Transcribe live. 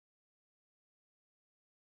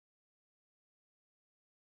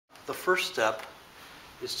The first step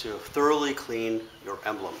is to thoroughly clean your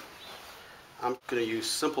emblem. I'm going to use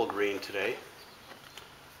simple green today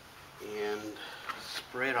and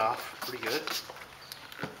spray it off pretty good.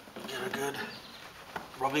 Get a good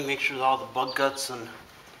rubbing, make sure that all the bug guts and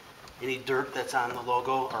any dirt that's on the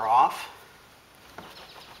logo are off.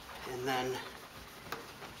 And then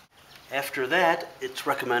after that, it's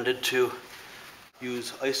recommended to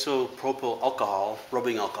use isopropyl alcohol,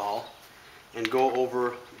 rubbing alcohol, and go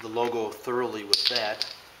over the logo thoroughly with that,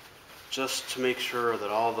 just to make sure that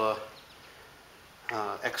all the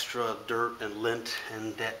extra dirt and lint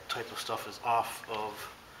and that type of stuff is off of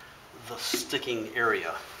the sticking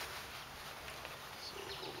area. So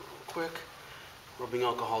go real quick. Rubbing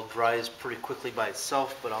alcohol dries pretty quickly by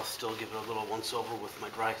itself, but I'll still give it a little once over with my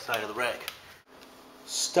dry side of the rag.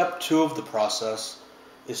 Step 2 of the process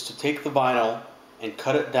is to take the vinyl and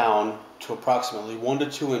cut it down to approximately 1 to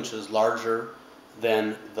 2 inches larger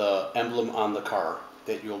than the emblem on the car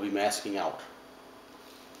that you'll be masking out.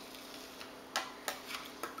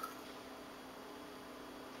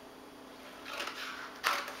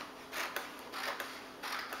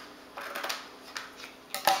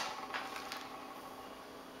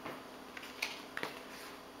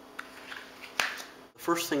 The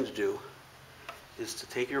first thing to do is to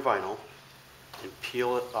take your vinyl and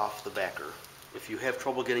peel it off the backer. If you have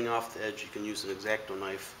trouble getting off the edge, you can use an X-Acto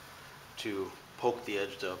knife to poke the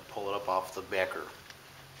edge to pull it up off the backer.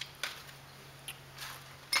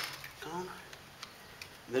 Down.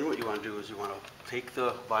 Then what you want to do is you want to take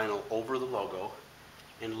the vinyl over the logo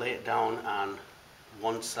and lay it down on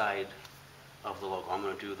one side of the logo. I'm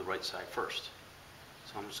going to do the right side first.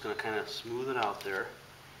 So I'm just going to kind of smooth it out there,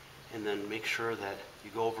 and then make sure that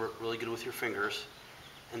you go over it really good with your fingers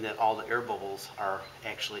and that all the air bubbles are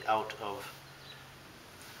actually out of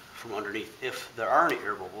from underneath. If there are any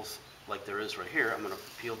air bubbles, like there is right here, I'm going to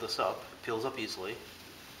peel this up. It peels up easily.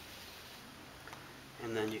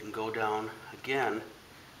 And then you can go down again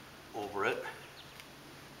over it,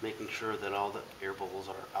 making sure that all the air bubbles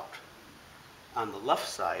are out. On the left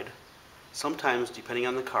side, sometimes, depending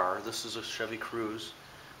on the car, this is a Chevy Cruze,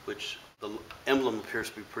 which the emblem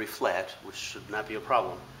appears to be pretty flat, which should not be a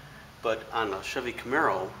problem. But on a Chevy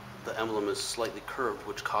Camaro, the emblem is slightly curved,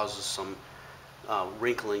 which causes some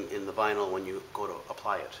wrinkling in the vinyl when you go to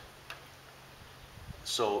apply it.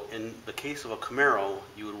 So in the case of a Camaro,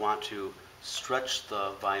 you would want to stretch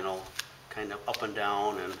the vinyl kind of up and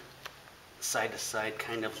down and side to side,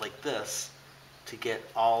 kind of like this, to get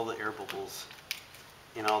all the air bubbles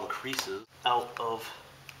and all the creases out of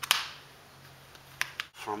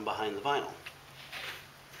from behind the vinyl.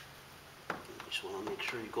 You just want to make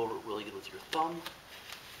sure you go over it really good with your thumb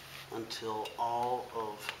until all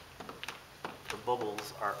of the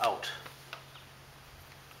bubbles are out.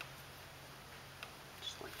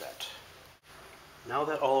 Just like that. Now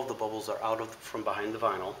that all of the bubbles are out of from behind the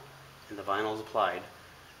vinyl and the vinyl is applied,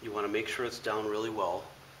 you want to make sure it's down really well.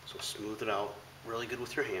 So smooth it out really good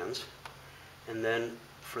with your hands. And then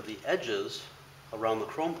for the edges around the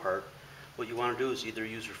chrome part, what you want to do is either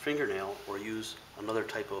use your fingernail or use another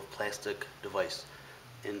type of plastic device.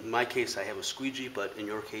 In my case, I have a squeegee, but in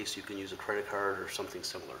your case, you can use a credit card or something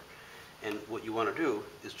similar. And what you want to do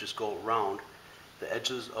is just go around the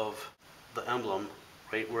edges of the emblem,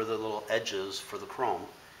 right where the little edge is for the chrome,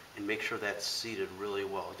 and make sure that's seated really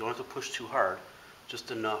well. You don't have to push too hard,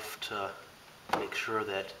 just enough to make sure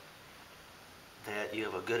that you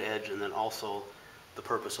have a good edge. And then also the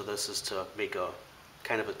purpose of this is to make a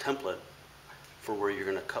kind of a template for where you're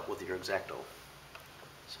going to cut with your X-Acto.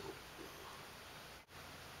 So,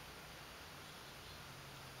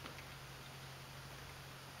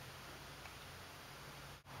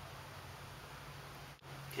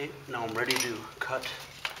 okay, now I'm ready to cut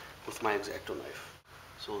with my X-Acto knife.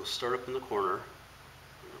 So I'll start up in the corner,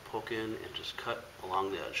 poke in and just cut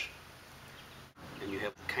along the edge. And you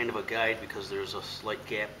have kind of a guide because there's a slight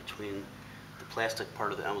gap between the plastic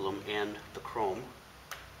part of the emblem and the chrome.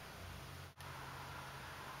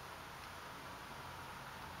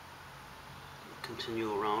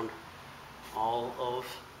 Continue around all of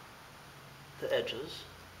the edges.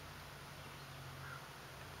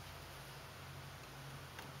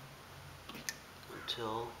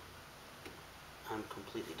 Until I'm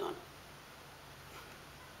completely done.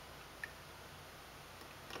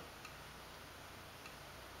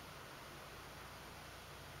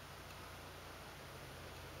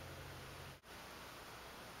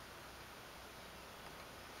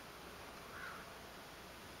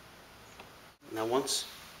 Now once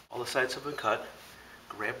all the sides have been cut,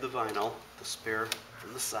 grab the vinyl, the spare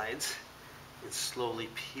from the sides, and slowly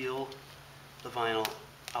peel the vinyl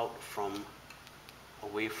out from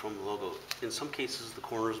away from the logo. In some cases, the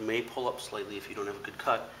corners may pull up slightly if you don't have a good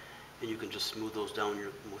cut, and you can just smooth those down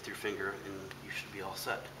with your finger, and you should be all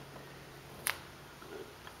set.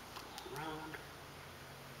 Round,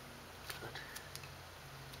 cut,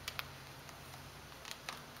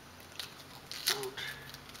 out.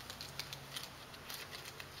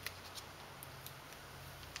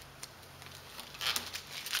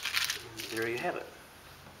 And there you have it.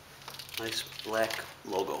 Nice black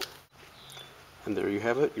logo. And there you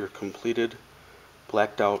have it, your completed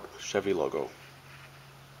blacked out Chevy logo.